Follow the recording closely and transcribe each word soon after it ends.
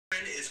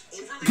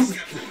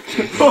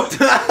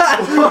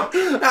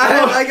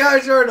I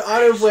got started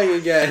autoplaying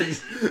again.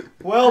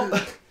 Well,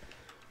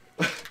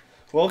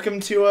 welcome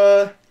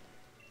to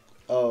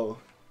oh,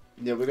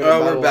 yeah,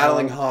 we're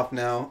battling Hop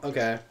now.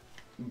 Okay,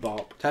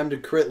 Bop. time to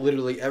crit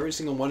literally every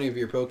single one of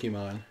your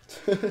Pokemon.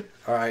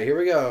 All right, here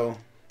we go.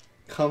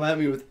 Come at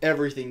me with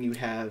everything you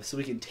have, so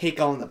we can take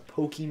on the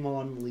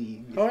Pokemon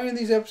League. How many of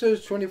these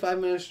episodes? 25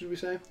 minutes, should we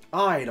say?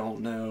 I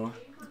don't know.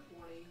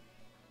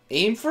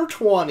 Aim for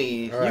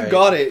 20. Right. You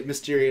got it,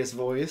 mysterious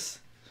voice.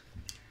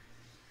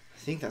 I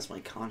think that's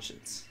my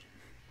conscience.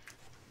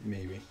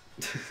 Maybe.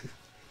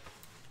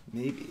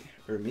 Maybe.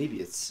 Or maybe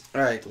it's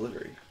Alright.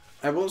 delivery.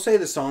 I will say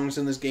the songs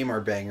in this game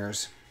are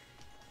bangers.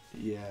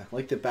 Yeah,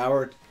 like the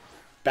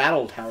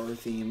Battle Tower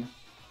theme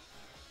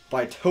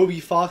by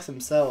Toby Fox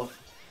himself.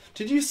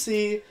 Did you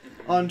see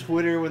on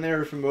Twitter when they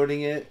were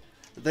promoting it,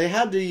 they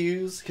had to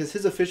use, because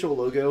his official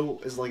logo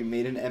is like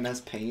made in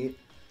MS Paint,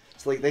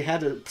 so like they had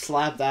to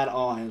slap that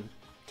on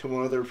to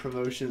one of their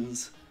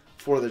promotions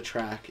for the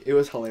track. It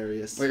was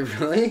hilarious. Wait,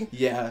 really?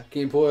 Yeah.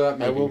 Can you pull it up?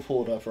 Maybe? I will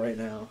pull it up right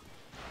now.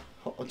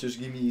 Just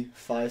give me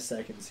 5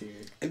 seconds here.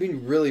 It'd be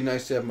really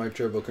nice to have my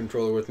turbo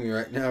controller with me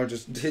right now.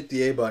 Just hit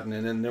the A button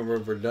and then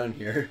we're done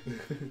here.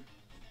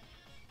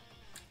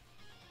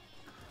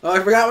 Oh, I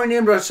forgot we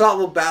named our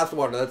saltable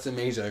bathwater. That's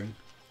amazing.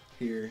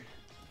 Here.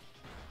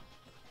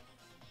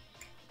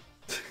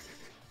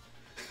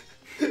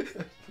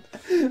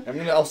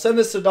 I'll send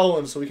this to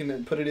Dolan so we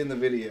can put it in the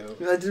video.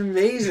 That's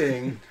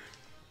amazing.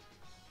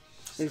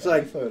 It's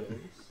like photos.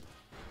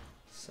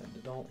 Send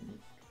to Dalton.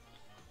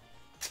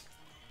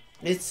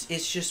 It's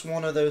just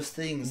one of those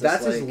things.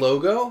 That's his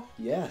logo?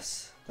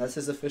 Yes, that's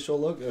his official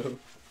logo.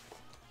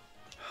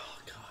 Oh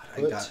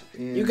god,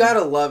 you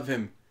gotta love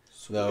him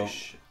though.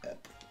 Swish.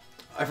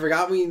 I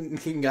forgot we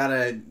got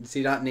a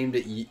C-Dot named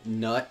it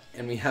Nut,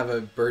 and we have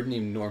a bird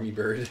named Normie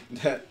Bird.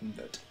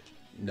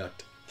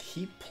 Nut.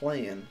 Keep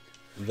playing.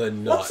 The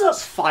Nut. What's up,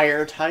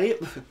 fire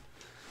type?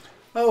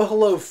 Oh,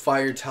 hello,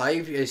 fire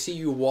type. I see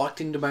you walked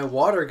into my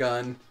water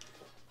gun.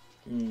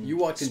 You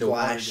walked into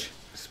Splash.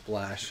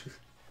 Splash.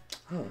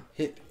 Huh.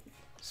 Hit.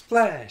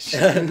 Splash.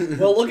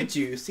 Well, look at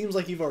you. Seems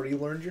like you've already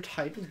learned your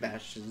typing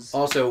matches.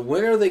 Also,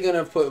 when are they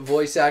gonna put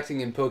voice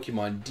acting in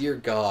Pokemon? Dear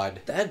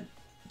God. That'd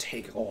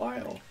take a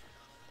while.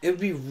 It would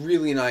be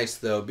really nice,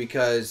 though,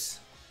 because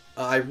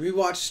I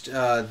rewatched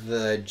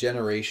the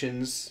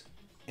Generations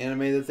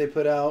anime that they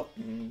put out.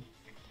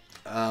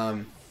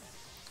 And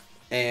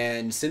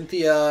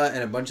Cynthia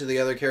and a bunch of the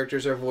other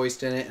characters are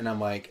voiced in it, and I'm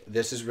like,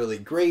 this is really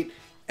great.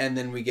 And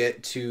then we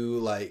get to,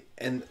 like,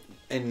 and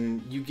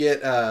you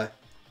get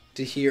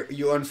to hear,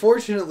 you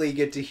unfortunately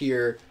get to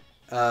hear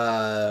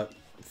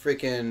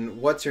freaking,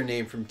 what's her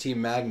name from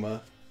Team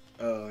Magma.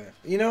 Oh, yeah.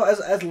 You know,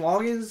 as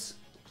long as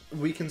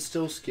we can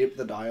still skip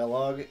the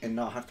dialogue and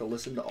not have to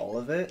listen to all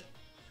of it,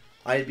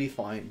 I'd be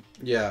fine.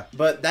 Yeah.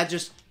 But that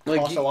just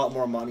costs like, a lot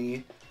more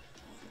money.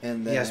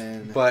 And then... Yes,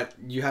 but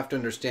you have to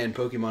understand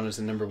Pokemon is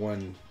the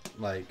 #1,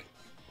 like,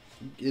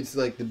 it's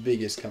like the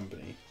biggest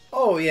company.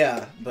 Oh,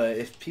 yeah, but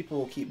if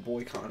people keep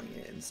boycotting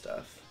it and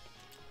stuff,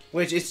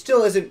 which it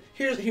still isn't...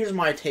 Here's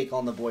my take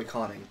on the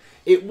boycotting.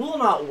 It will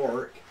not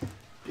work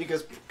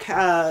because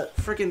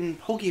freaking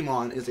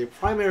Pokemon is a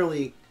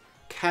primarily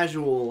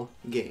casual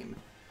game.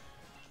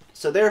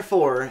 So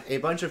therefore, a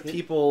bunch of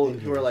people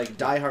who are like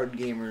diehard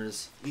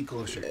gamers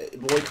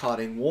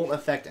boycotting won't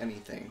affect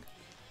anything.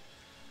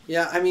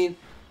 Yeah, I mean,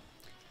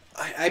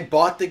 I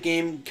bought the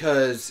game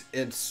because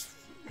it's,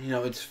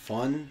 it's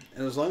fun.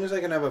 And as long as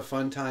I can have a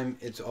fun time,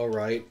 it's all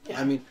right.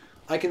 Yeah. I mean,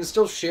 I can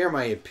still share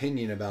my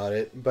opinion about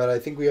it, but I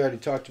think we already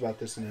talked about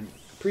this in a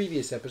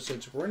previous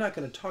episode, so we're not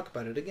going to talk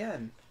about it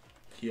again.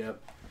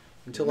 Yep.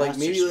 Until, like,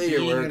 maybe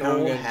later we're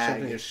going to get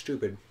something as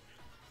stupid.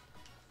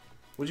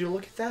 Would you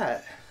look at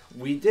that?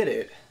 We did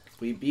it.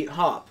 We beat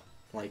Hop.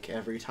 Like,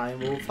 every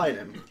time we'll fight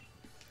him.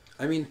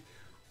 I mean...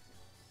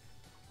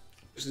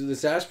 So the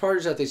saddest part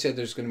is that they said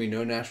there's going to be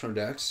no National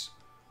Dex,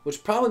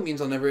 which probably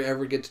means I'll never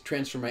ever get to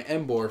transfer my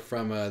Emboar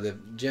from the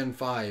Gen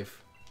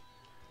 5.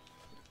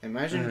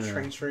 Imagine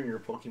transferring your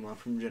Pokemon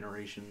from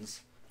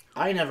Generations.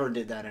 I never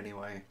did that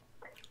anyway.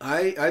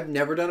 I've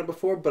never done it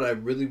before, but I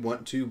really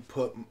want to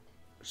put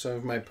some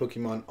of my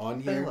Pokemon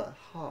on here. Bella,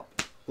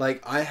 Hop.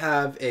 Like, I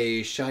have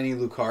a shiny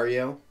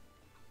Lucario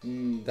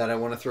that I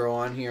want to throw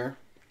on here.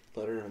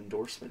 Letter of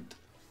endorsement.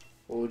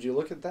 Well, would you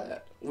look at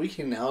that? We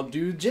can now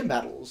do gym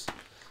battles.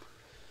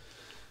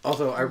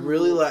 Also, I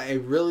really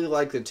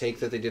like the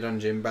take that they did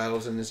on gym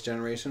battles in this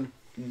generation.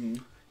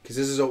 Because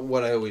this is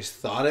what I always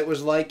thought it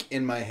was like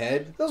in my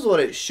head. This is what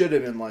it should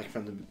have been like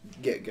from the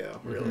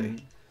get-go,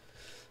 really.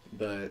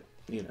 But,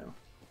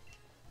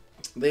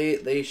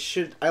 they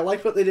should... I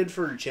like what they did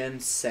for Gen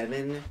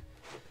 7.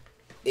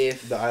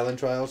 If the Island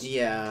Trials?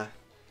 Yeah.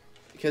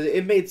 Because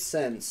it made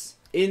sense.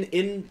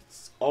 In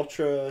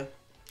Ultra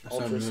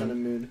Sun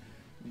and Moon,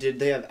 did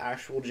they have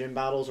actual gym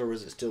battles, or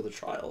was it still the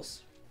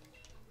trials?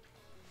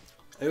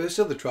 It was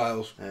still the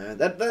trials.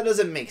 That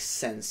doesn't make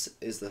sense,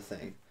 is the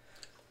thing.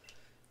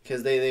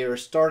 Because they were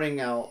starting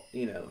out,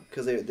 you know,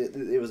 because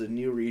it was a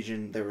new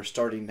region. They were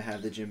starting to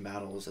have the gym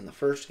battles in the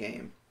first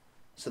game.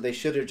 So they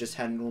should have just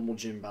had normal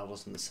gym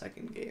battles in the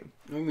second game.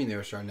 What do you mean they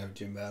were starting to have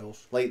gym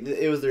battles? Like,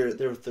 it was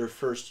their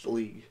first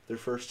league. Their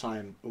first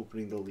time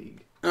opening the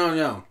league. Oh,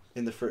 no.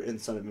 In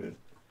Sun and Moon.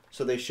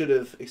 So they should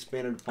have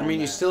expanded upon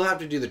you still have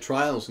to do the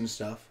trials and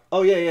stuff.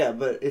 Oh, yeah,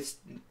 but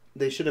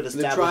they should have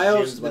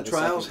established the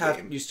trials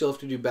you still have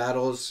to do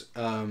battles,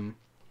 and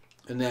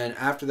then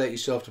after that you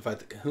still have to fight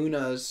the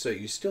kahunas, so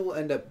you still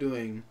end up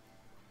doing...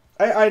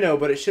 I know,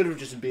 but it should have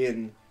just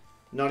been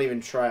not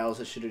even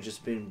trials, it should have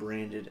just been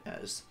branded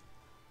as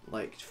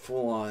like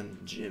full-on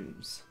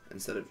gyms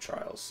instead of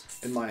trials,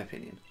 in my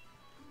opinion.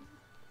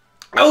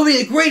 I will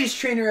be the greatest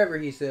trainer ever,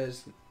 he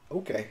says.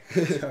 Okay.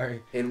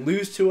 Sorry. And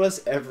lose to us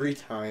every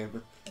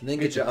time. And then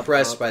get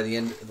depressed by the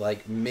end,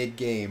 like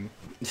mid-game.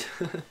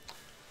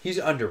 He's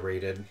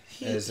underrated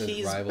as a rival.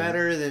 He's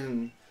better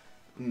than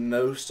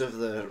most of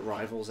the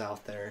rivals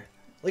out there.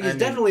 Like, he's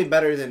definitely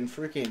better than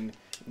freaking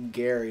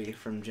Gary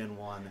from Gen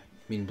 1. You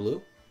mean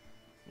Blue?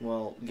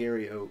 Well,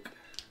 Gary Oak.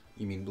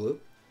 You mean Blue?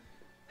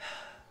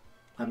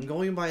 I'm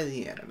going by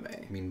the anime.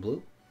 You mean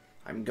Blue?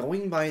 I'm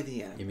going by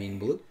the anime. You mean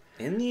Blue?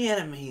 In the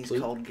anime, he's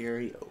called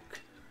Gary Oak.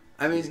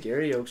 I mean, he's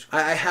Gary Oak's.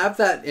 I have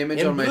that image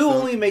and on my blue phone.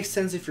 only makes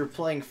sense if you're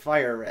playing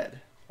Fire Red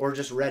or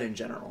just Red in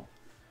general.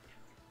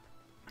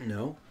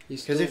 No,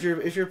 because if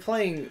you're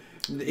playing,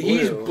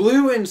 he's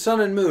Blue in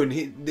Sun and Moon.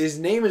 His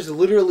name is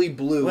literally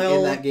Blue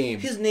in that game.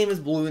 His name is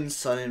Blue in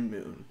Sun and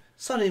Moon.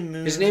 Sun and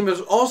Moon. His name is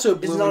also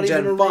Blue in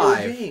Gen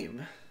 5. Real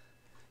game.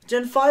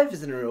 Gen 5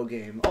 isn't a real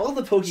game. All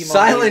the Pokemon.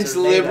 Silence,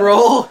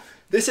 liberal.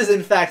 This is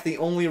in fact the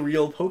only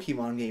real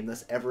Pokemon game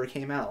that's ever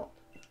came out.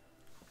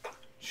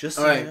 Just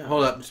so Alright,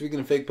 hold up. Speaking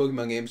of fake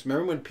Pokemon games,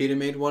 remember when PETA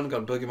made one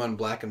called Pokemon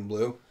Black and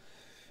Blue?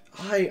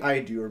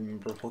 I do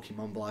remember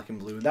Pokemon Black and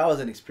Blue. That was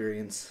an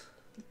experience.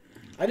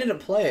 I didn't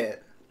play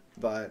it,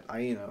 but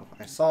I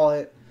saw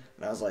it,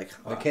 and I was like,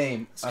 oh,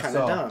 it's kind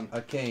of dumb.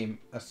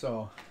 I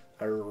saw.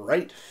 A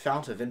right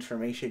fount of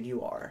information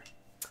you are.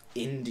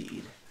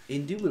 Indeed.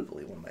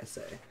 Indubitably, one might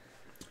say.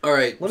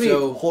 Alright,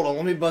 hold on,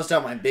 let me bust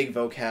out my big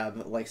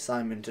vocab like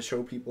Simon to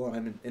show people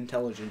I'm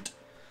intelligent.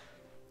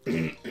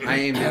 I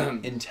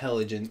am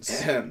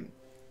intelligence.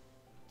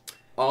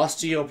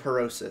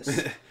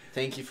 Osteoporosis.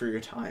 Thank you for your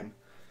time.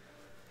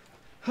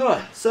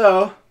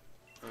 So,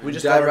 we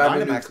just got our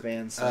Dynamax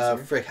bands.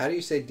 Frick, how do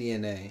you say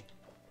DNA?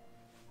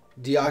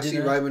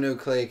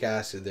 Deoxyribonucleic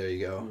acid, there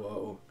you go.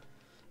 Whoa.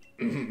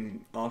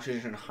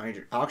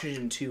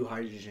 Oxygen 2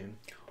 hydrogen.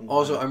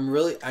 Also,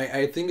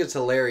 I think it's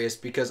hilarious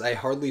because I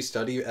hardly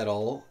study at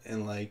all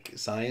in, like,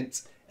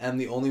 science. I'm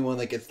the only one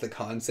that gets the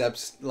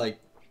concepts, like,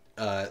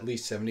 at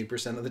least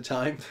 70% of the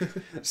time.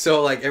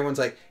 So, like, everyone's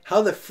like,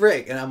 how the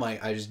frick? And I'm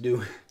like, I just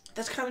do it.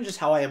 That's kind of just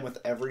how I am with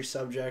every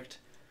subject.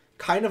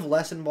 Kind of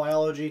less in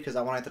biology because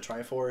I want to have to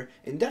try for it.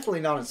 And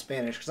definitely not in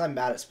Spanish because I'm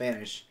bad at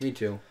Spanish. Me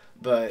too.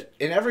 But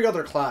in every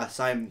other class,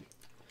 I'd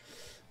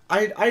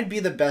be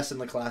the best in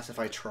the class if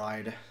I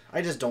tried.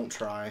 I just don't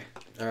try.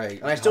 Alright.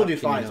 And I still do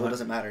fine, so it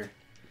doesn't matter.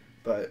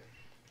 But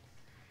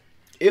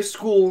if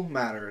school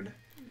mattered,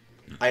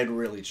 I'd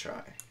really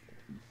try.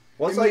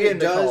 Once I get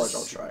into college,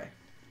 I'll try.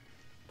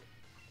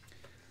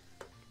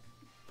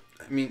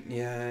 I mean,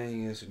 yeah, I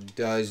guess it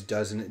does,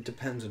 doesn't it?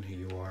 Depends on who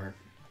you are.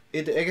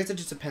 I guess it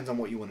just depends on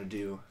what you want to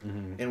do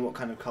and what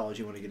kind of college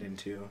you want to get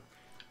into.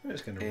 I'm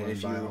just going to run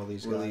by all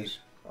these guys.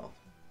 Oh,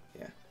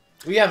 yeah.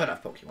 We have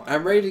enough Pokemon.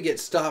 I'm ready to get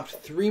stopped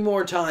 3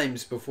 more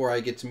times before I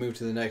get to move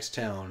to the next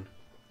town.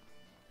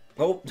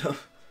 Oh,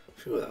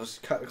 phew, that was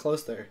kind of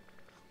close there.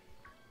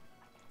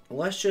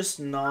 Let's just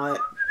not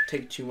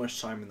take too much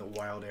time in the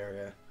wild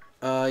area.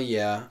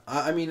 Yeah.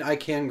 I mean, I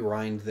can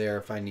grind there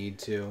if I need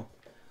to.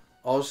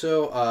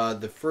 Also,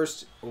 the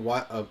first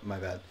my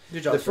bad.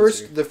 Good job.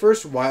 The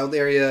first wild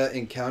area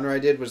encounter I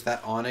did was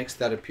that Onyx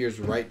that appears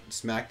right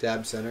smack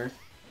dab center.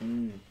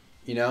 You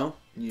know?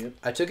 Yep.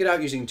 I took it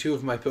out using 2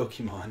 of my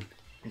Pokemon,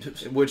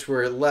 which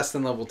were less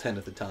than level 10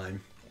 at the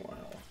time. Wow.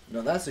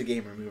 No, that's a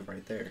gamer move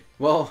right there.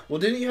 Well,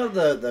 didn't you have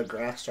the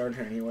grass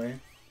starter anyway?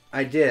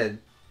 I did.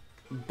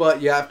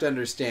 But you have to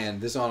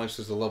understand, this Onyx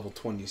was a level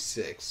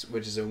 26,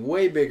 which is a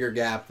way bigger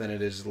gap than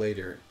it is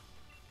later.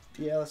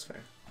 Yeah, that's fair.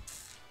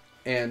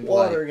 And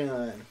water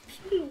gun.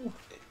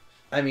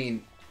 I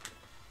mean,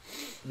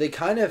 they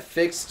kind of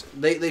fixed.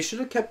 They should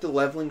have kept the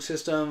leveling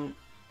system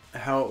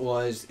how it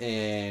was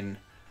in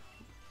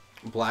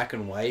Black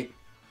and White,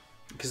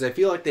 because I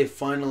feel like they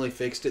finally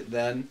fixed it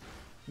then.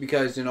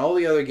 Because in all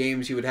the other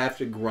games, you would have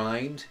to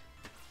grind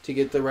to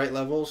get the right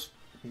levels,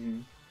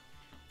 and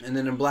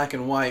then in Black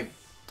and White,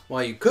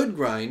 while you could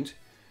grind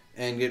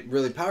and get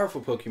really powerful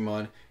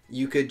Pokemon,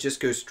 you could just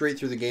go straight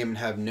through the game and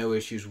have no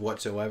issues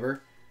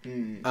whatsoever.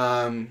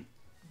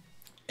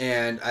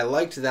 And I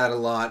liked that a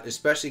lot,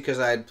 especially because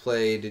I had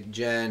played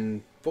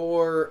Gen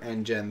 4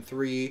 and Gen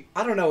 3.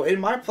 I don't know. In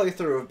my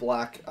playthrough of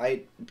Black,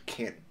 I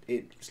can't.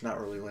 It's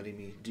not really letting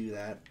me do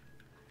that.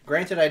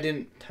 Granted, I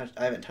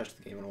haven't touched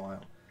the game in a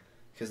while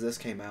because this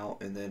came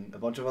out, and then a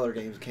bunch of other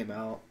games came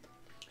out.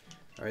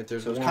 All right,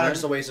 there's so it's kind of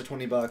just a waste of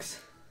 $20.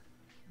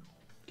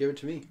 Give it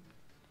to me.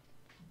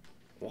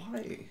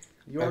 Why?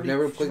 I've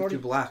never played through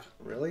black.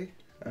 Really?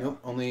 Nope,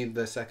 only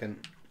the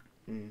second.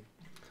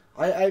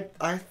 I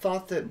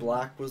thought that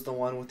black was the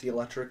one with the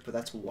electric, but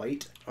that's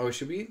white. Oh,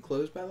 should we get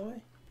closed, by the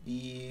way?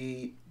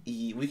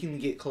 We can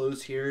get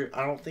closed here.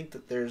 I don't think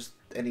that there's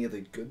any of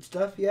the good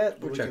stuff yet,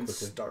 but we can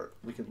start.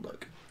 We can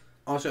look.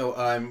 Also,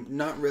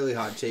 not really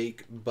hot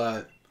take,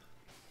 but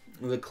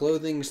the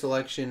clothing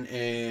selection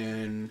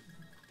in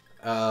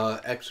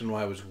X and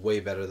Y was way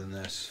better than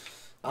this.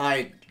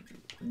 I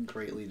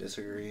greatly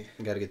disagree.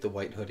 You gotta get the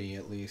white hoodie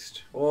at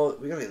least. Well,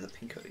 we gotta get the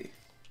pink hoodie.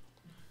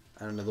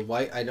 I don't know. The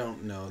white, I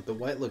don't know. The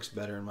white looks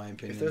better in my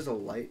opinion. If there's a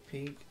light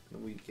pink,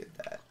 then we'd get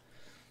that.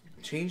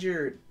 Change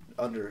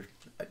under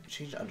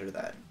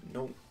that.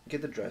 No,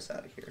 get the dress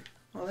out of here.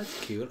 Oh,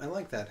 that's cute. I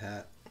like that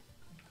hat.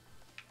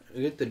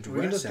 Get the We can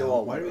dress just out. go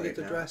all Why do we white get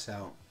the now. dress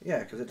out?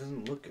 Yeah, because it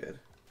doesn't look good.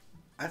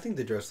 I think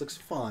the dress looks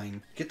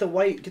fine. Get the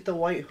white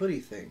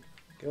hoodie thing.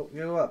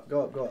 Go up.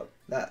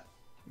 That.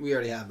 We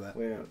already have that.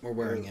 Wait, We're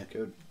wearing it.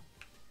 Good.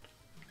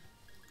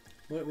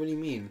 What do you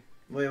mean?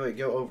 Wait,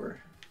 go over.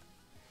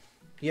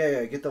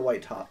 Yeah, get the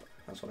white top.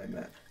 That's what I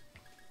meant.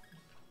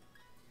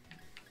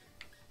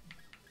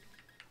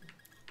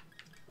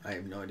 I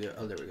have no idea.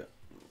 Oh, there we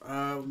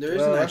go. There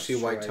isn't actually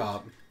a white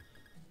top.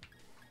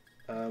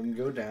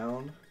 Go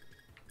down.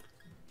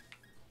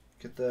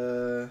 Get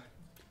the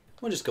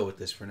We'll just go with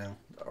this for now.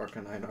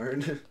 Arcanine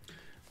art.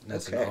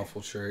 That's Okay. an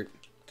awful shirt.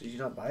 Did you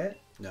not buy it?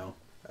 No.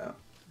 Oh.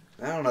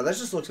 I don't know. That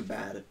just looks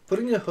bad.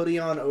 Putting a hoodie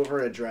on over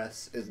a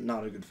dress is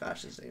not a good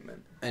fashion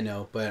statement. I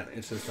know, but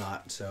it's a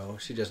thought, so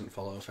she doesn't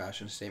follow a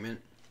fashion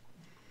statement.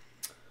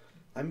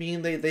 I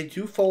mean, they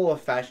do follow a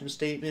fashion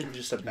statement,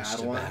 just a bad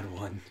Just one. a bad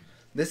one.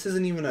 This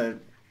doesn't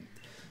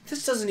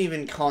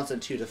even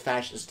constitute a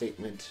fashion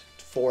statement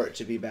for it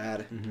to be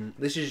bad. Mm-hmm.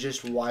 This is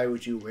just, why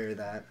would you wear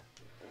that?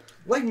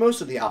 Like most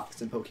of the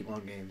outfits in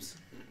Pokemon games.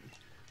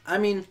 I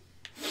mean,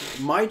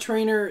 my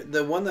trainer,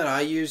 the one that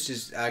I used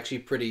is actually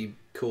pretty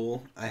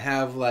cool. I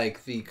have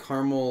like the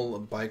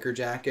caramel biker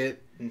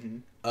jacket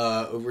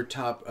over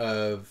top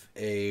of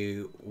a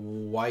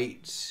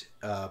white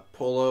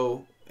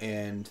polo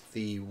and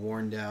the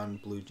worn down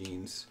blue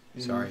jeans.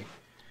 Sorry.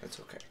 That's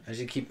okay.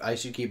 I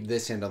should keep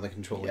this hand on the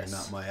controller, Yes.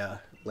 not my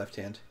left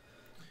hand.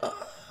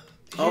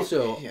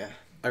 Also, yeah.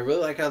 I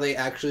really like how they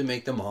actually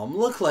make the mom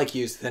look like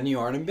you, so then you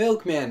aren't a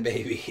milkman,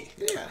 baby.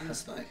 Yeah,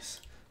 that's nice.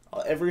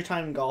 Every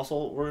time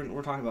Gossel,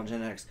 we're talking about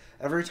Gen X,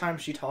 every time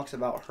she talks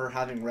about her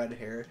having red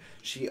hair,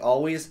 she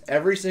always,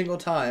 every single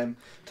time,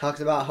 talks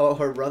about how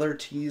her brother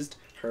teased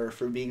her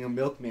for being a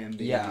milkman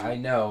baby. Yeah, I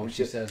know.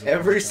 She says it all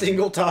every the time.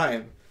 single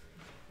time.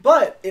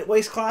 But it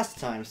wastes class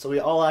time, so we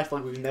all act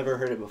like we've never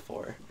heard it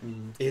before.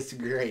 It's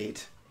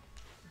great.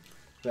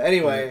 But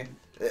anyway,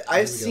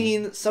 I've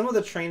seen some of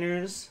the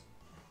trainers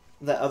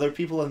that other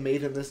people have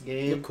made in this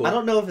game. Cool. I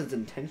don't know if it's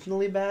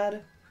intentionally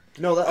bad.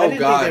 No, I Oh, didn't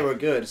God. think they were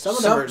good. Some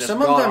of them are just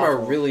some of them are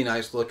god-awful. really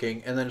nice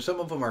looking, and then some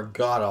of them are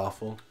god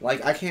awful.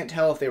 Like, I can't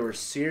tell if they were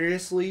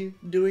seriously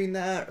doing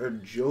that or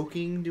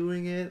joking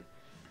doing it.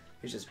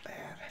 It's just bad.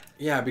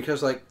 Yeah,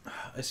 because like,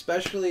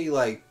 especially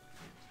like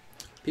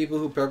people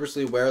who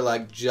purposely wear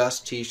like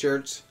just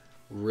t-shirts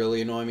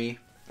really annoy me.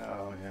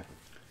 Oh, yeah.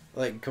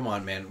 Like, come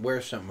on, man,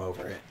 wear something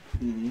over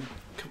it.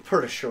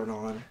 Put a shirt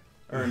on.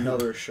 Or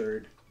another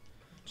shirt.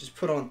 Just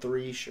put on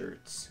 3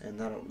 shirts, and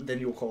then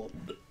you'll call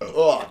it...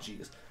 Oh,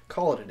 jeez.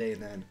 Call it a day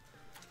then.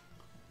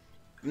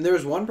 And there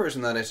was one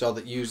person that I saw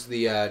that used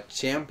the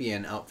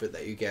champion outfit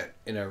that you get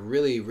in a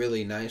really,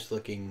 really nice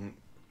looking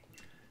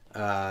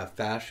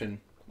fashion.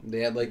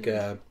 They had like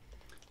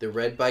the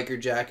red biker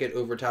jacket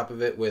over top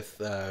of it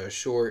with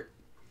short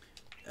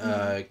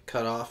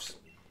cutoffs,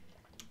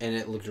 and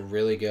it looked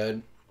really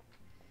good.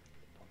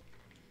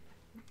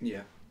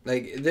 Yeah.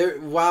 Like,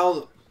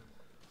 while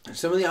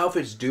some of the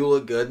outfits do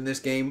look good in this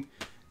game,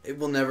 it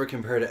will never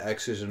compare to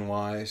X's and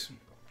Y's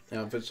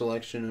outfit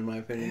selection, in my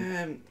opinion.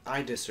 And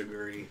I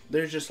disagree.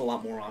 There's just a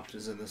lot more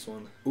options in this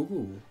one.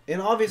 Ooh.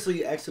 And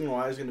obviously, X and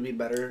Y is going to be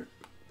better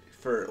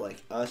for,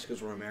 like, us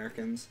because we're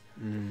Americans.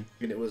 And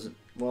it was...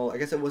 Well, I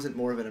guess it wasn't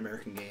more of an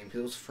American game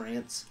because it was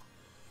France.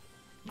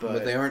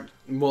 But they aren't...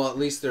 Well, at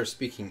least they're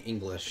speaking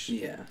English.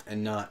 Yeah.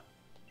 And not...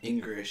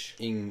 English.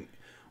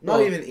 Well,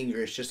 Not even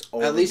English, just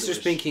all at least English.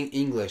 they're speaking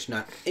English,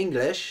 not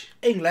English.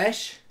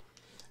 English,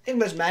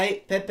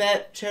 mate. Pep,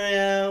 pep,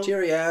 cheerio.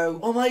 Cheerio.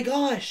 Oh my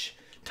gosh,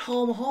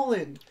 Tom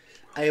Holland.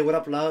 Hey, what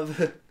up, love?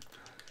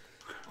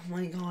 Oh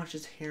my gosh,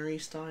 it's Harry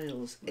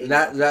Styles. Hey.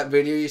 That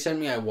video you sent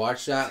me, I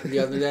watched that the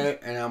other day,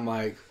 and I'm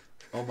like,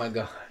 oh my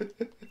god.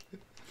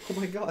 Oh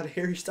my god,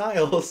 Harry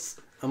Styles.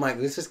 I'm like,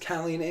 this is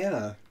Callie and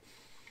Anna.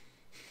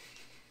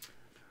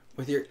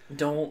 With your...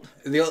 Don't.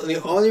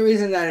 The only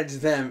reason that it's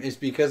them is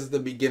because of the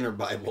beginner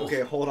Bible.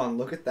 Okay, hold on.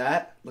 Look at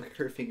that. Look at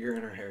her finger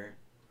in her hair.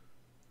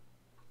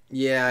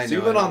 Yeah, I know.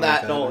 Zoom in on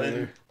that,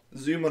 Dalton.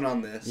 Zoom in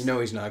on this. You know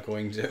he's not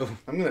going to.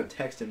 I'm gonna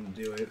text him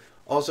to do it.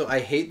 Also, I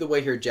hate the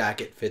way her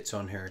jacket fits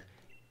on her.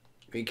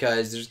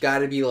 Because there's got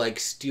to be, like,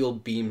 steel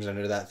beams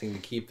under that thing to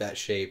keep that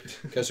shape.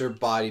 Because her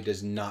body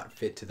does not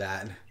fit to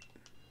that.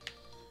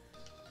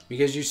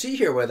 Because you see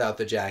her without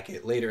the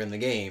jacket later in the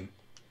game.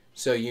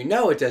 So you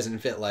know it doesn't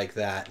fit like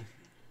that.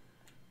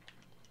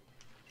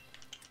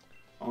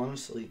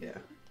 Honestly, yeah.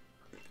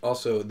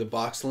 Also, the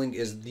box link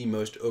is the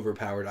most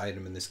overpowered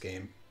item in this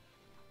game.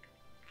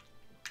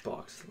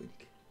 Box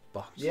link.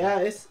 Box Yeah,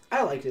 link.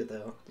 I liked it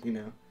though. You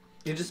know,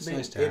 it just made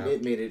nice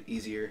it made it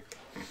easier.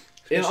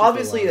 Especially And for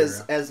obviously,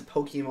 Laura. as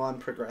Pokemon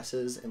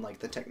progresses and like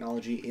the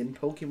technology in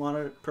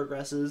Pokemon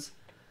progresses,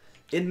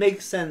 it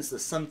makes sense that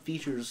some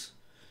features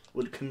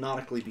would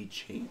canonically be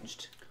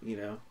changed. You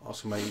know.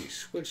 Also, my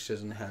Switch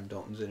doesn't have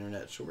Dalton's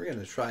internet, so we're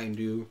gonna try and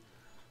do.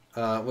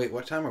 Wait,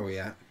 what time are we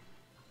at?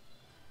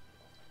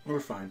 We're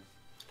fine.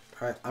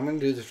 All right, I'm gonna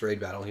do this raid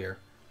battle here.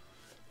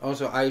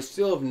 Also, I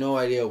still have no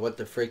idea what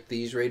the frick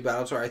these raid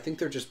battles are. I think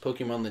they're just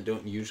Pokemon that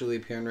don't usually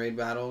appear in raid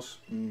battles.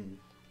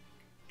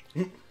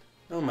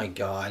 Oh my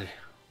god.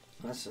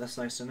 That's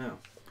nice to know.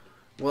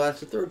 Well, that's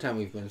the third time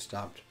we've been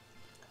stopped.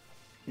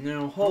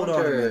 No, hold on a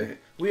Hunter. minute.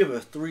 We have a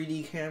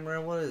 3D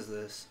camera. What is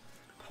this?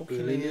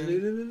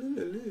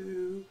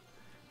 Pokemon.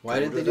 Why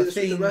didn't they do this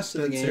with the rest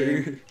of the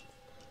game?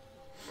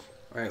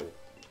 Alright.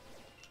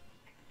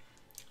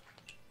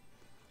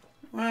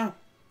 Well,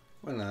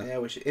 why not? Yeah,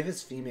 if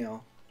it's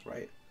female,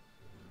 right?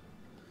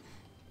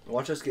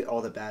 Watch us get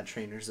all the bad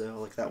trainers though,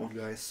 like that one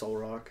guy,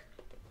 Solrock.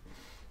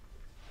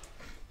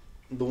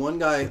 The one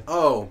guy...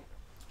 Oh.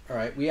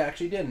 Alright, we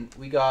actually didn't.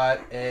 We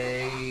got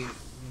a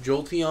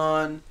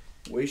Jolteon.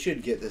 We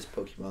should get this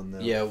Pokemon though.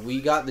 Yeah,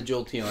 we got the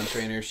Jolteon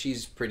trainer.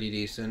 She's pretty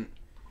decent.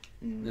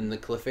 And the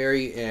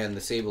Clefairy and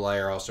the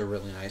Sableye are also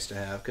really nice to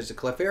have. Because the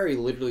Clefairy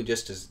literally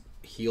just does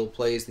heal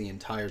plays the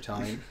entire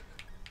time.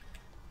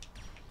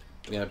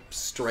 You gotta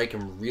strike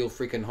him real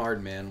freaking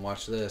hard, man.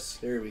 Watch this.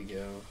 There we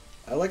go.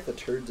 I like the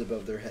turds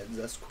above their heads.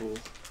 That's cool.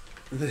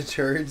 The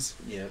turds?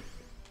 Yep.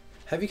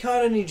 Have you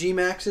caught any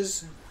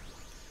G-Maxes?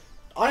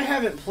 I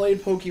haven't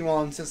played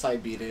Pokemon since I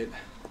beat it.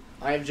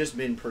 I've just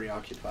been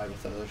preoccupied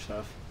with other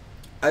stuff.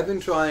 I've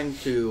been trying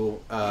to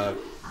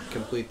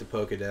complete the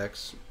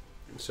Pokedex.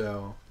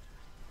 So...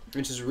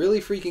 Which is really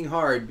freaking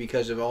hard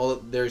because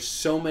of there's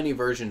so many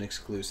version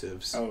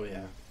exclusives. Oh,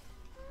 yeah.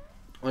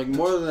 Like,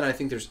 more than I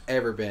think there's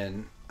ever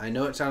been. I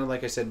know it sounded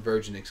like I said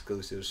virgin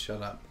exclusives.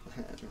 Shut up.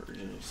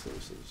 Virgin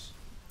exclusives.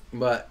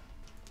 But,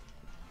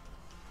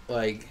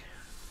 like...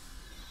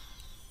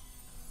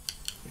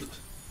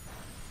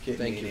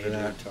 Thank you for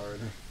that. Retard.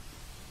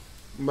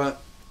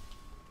 But,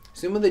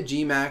 some of the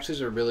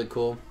G-Maxes are really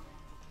cool.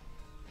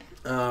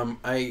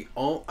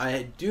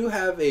 I do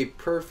have a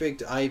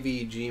perfect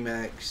IV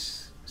G-Max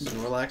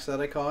Snorlax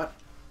that I caught,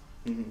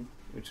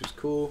 which is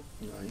cool.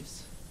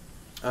 Nice.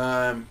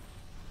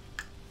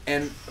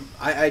 And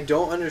I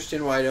don't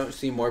understand why I don't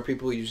see more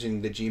people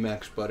using the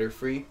G-Max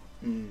Butterfree.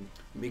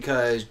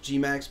 Because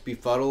G-Max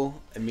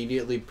Befuddle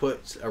immediately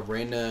puts a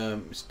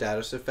random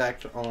status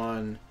effect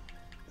on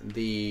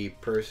the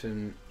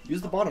person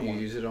Use the bottom you one.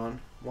 use it on.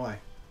 Why?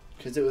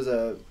 Because it was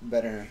a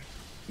better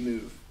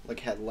move. Like,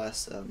 had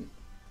less,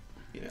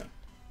 you know,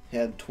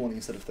 had 20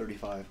 instead of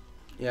 35.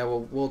 Yeah,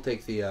 well, we'll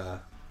take the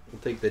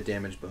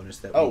damage bonus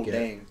that Oh, we get.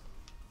 dang.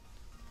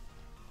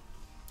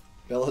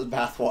 Bella's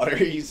bathwater.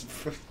 He's...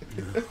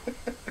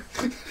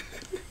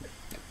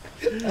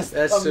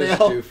 That's so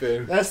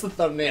stupid. That's the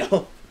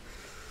thumbnail.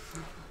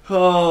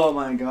 Oh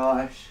my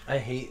gosh. I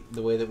hate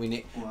the way that we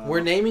name. Wow.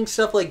 We're naming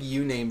stuff like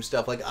you name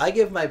stuff. Like, I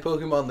give my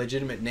Pokemon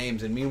legitimate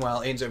names, and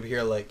meanwhile, Aiden's over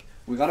here like,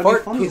 We gotta Fart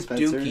be funny, Poop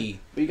Spencer. Dookie.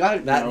 We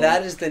gotta.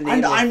 That is the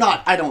name.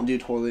 I don't do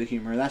toilet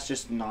humor. That's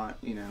just not.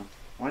 You know.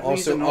 Why don't we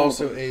use a normal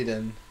Also, Pokemon?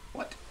 Aiden.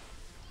 What?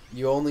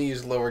 You only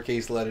use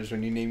lowercase letters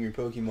when you name your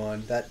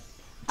Pokemon. That.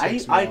 I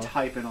ticks me off.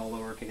 type in all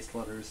lowercase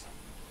letters.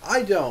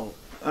 I don't.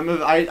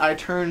 I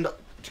turned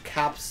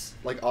caps,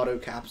 like auto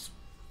caps,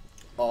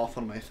 off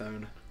on my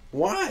phone.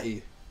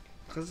 Why?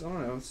 Because I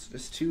don't know.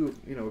 It's too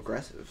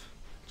aggressive.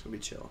 It's gonna be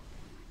chill.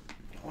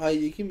 Why,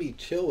 you can be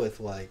chill with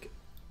like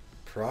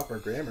proper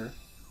grammar.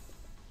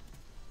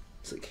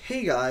 It's like,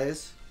 hey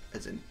guys,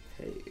 as in,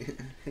 hey,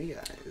 hey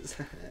guys,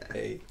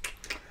 Hey.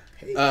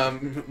 hey.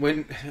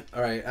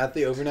 All right, at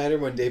the overnighter,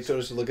 when Dave told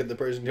us to look at the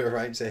person to our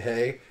right and say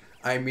hey,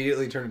 I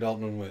immediately turned to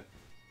Dalton and went,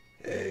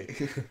 hey.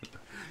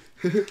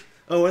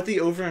 Oh, at the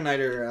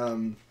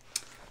overnighter,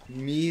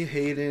 me,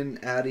 Hayden,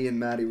 Addie, and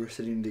Maddie were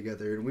sitting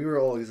together, and we were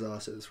all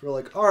exhausted. So we're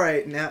like, all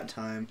right, nap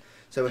time.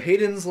 So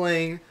Hayden's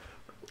laying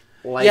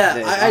like yeah,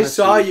 this, I on a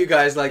saw seat. you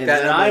guys like And that.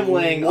 then and I'm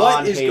like, laying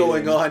what on is Hayden.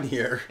 going on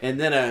here? And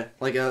then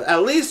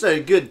at least a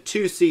good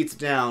 2 seats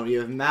down,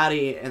 you have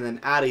Maddie and then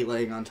Addie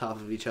laying on top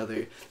of each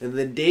other. And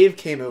then Dave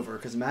came over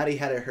because Maddie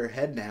had her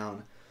head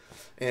down,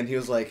 and he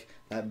was like,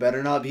 "That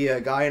better not be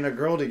a guy and a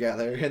girl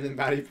together." And then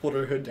Maddie pulled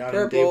her hood down,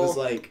 and Dave was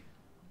like,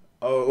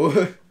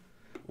 "Oh,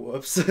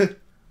 whoops."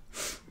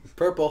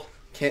 Purple.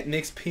 Can't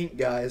mix pink,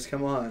 guys.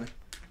 Come on.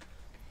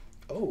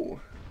 Oh,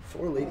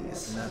 4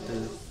 ladies.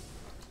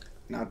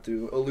 Not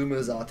to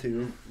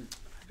Illumazatu.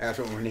 That's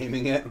what we're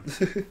naming it.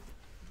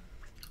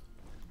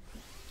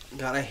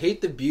 God, I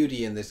hate the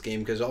beauty in this game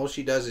because all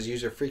she does is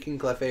use her freaking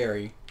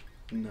Clefairy.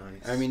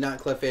 Nice. I mean, not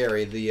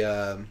Clefairy,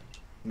 the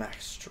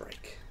Max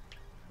Strike.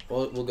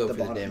 We'll go The for the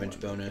bottom damage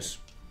one, bonus.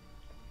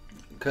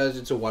 Because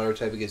it's a water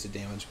type, it gets a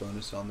damage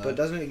bonus on that. But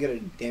doesn't it get a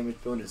damage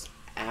bonus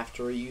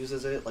after he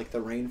uses it? Like the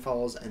rain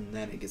falls and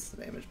then it gets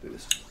the damage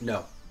boost?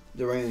 No.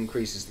 The rain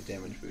increases the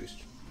damage boost.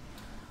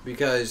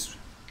 Because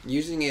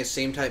using a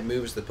same type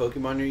move as the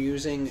Pokemon you're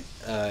using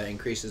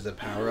increases the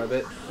power of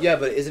it. Yeah,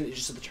 but isn't it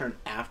just the turn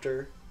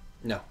after?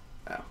 No.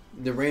 Oh.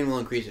 The rain will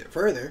increase it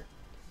further,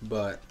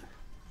 but,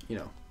 you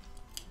know.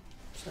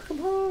 Sucker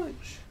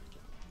punch!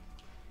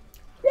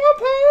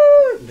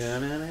 One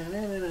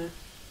punch!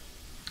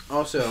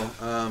 Also,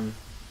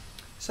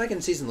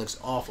 second season looks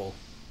awful.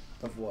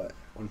 Of what?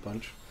 One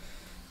Punch.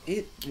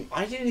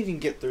 I didn't even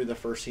get through the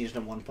first season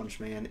of One Punch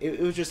Man. It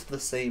was just the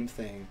same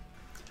thing.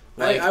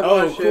 I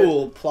oh, watched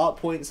cool. Plot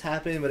points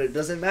happen, but it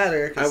doesn't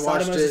matter because I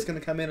watched Sadamas it- is going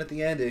to come in at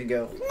the end and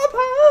go, One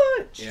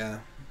Punch! Yeah.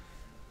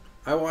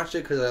 I watched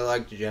it because I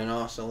liked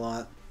Genos a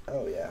lot.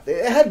 Oh, yeah.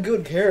 It had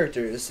good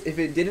characters. If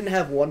it didn't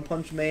have One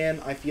Punch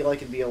Man, I feel like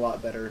it'd be a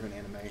lot better of an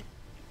anime.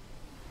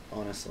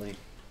 Honestly.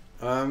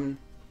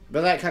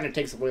 But that kind of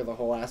takes away the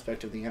whole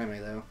aspect of the anime,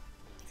 though.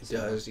 It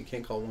does. You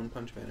can't call One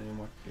Punch Man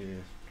anymore. Yeah.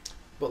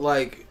 But,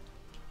 like...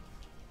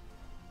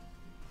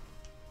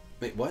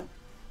 Wait, what?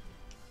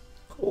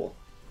 Cool.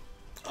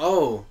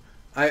 Oh,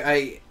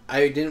 I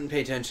didn't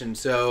pay attention.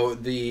 So,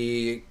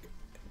 the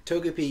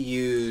Togepi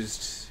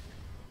used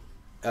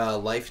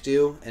Life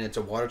Dew, and it's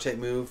a water type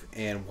move,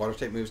 and water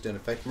type moves don't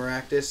affect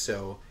Maractus,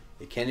 so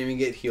it can't even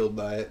get healed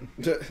by it.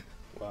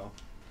 Wow.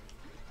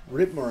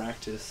 Rip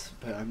Maractus,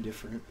 but I'm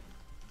different.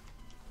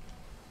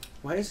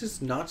 Why is this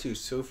Natu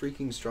so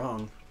freaking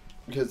strong?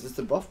 Because it's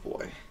the buff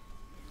boy.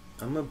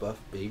 I'm a buff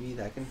baby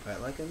that can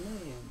fight like a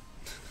man.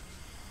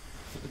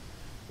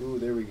 Ooh,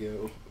 there we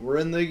go. We're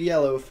in the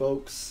yellow,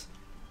 folks.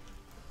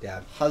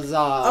 Dad.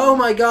 Huzzah! Oh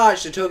my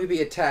gosh, the Togepi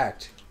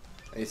attacked.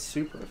 It's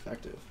super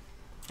effective.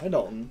 Hi,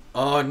 Dalton.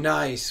 Oh,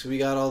 nice. We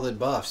got all the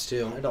buffs,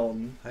 too. Hi,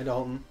 Dalton. Hi,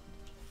 Dalton.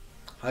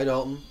 Hi,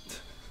 Dalton.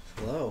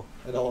 Hello.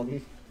 Hi,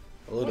 Dalton.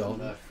 Hello, What Dalton.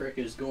 the frick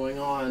is going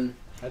on?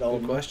 Hi, Good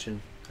Dalton.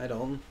 question. Hi,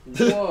 Dalton.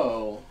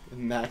 Whoa.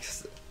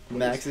 Max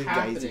What is is Geyser.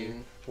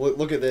 happening?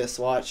 Look at this.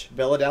 Watch.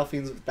 Bella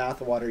Delphine's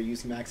bathwater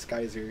using Max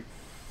Geyser.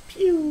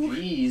 Pew!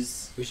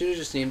 Jeez. We should have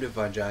just named it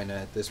Vagina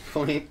at this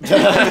point.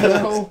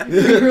 No, we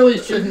really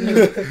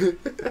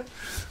shouldn't.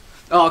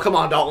 Oh, come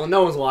on, Dalton.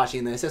 No one's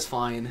watching this. It's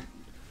fine.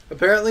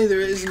 Apparently,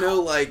 there is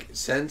no, like,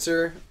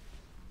 censor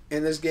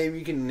in this game.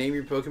 You can name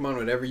your Pokemon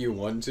whatever you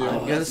want to. I'm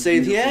gonna that's say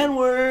the beautiful.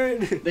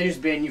 N-word. They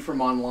just ban you from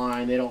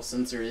online. They don't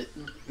censor it.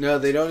 No,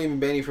 they don't even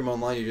ban you from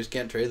online. You just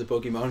can't trade the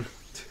Pokemon.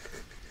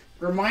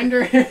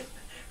 Reminder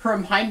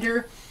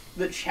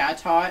that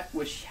Chatot,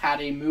 which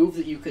had a move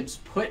that you could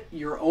put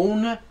your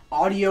own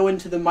audio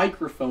into the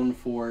microphone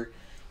for,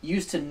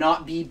 used to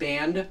not be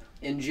banned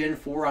in Gen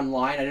 4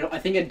 online. I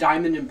think at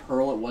Diamond and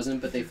Pearl it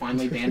wasn't, but they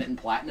finally banned it in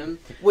Platinum.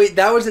 Wait,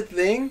 that was a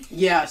thing?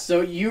 Yeah,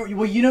 so you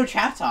know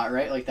Chatot,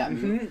 right? Like that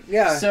move.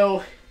 Yeah.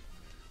 So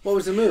What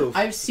was the move?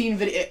 I've seen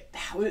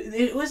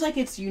it was like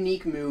its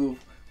unique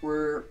move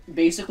where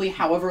basically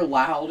however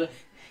loud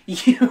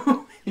you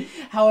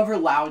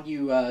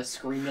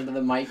screamed into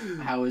the mic,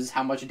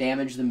 how much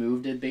damage the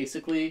move did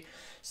basically.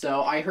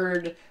 So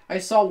I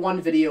saw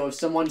one video of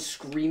someone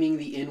screaming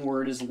the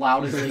N-word as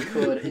loud as they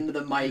could into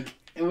the mic.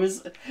 It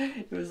was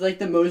like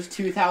the most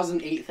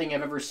 2008 thing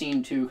I've ever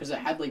seen too, because it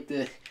had like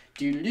the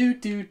do do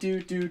do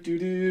do do do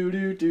do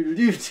do do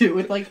do do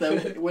with like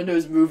the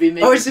Windows Movie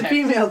Maker. Oh, it's a text.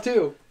 female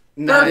too.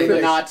 Perfect.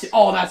 Nice. Not to,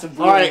 oh, that's a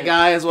brilliant. Alright,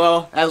 guys.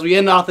 Well, as we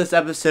end off this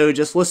episode,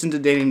 just listen to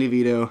Dating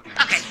DeVito.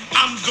 Okay,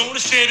 I'm gonna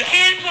say the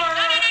N-word.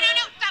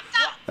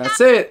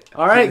 That's it.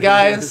 Alright,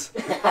 guys.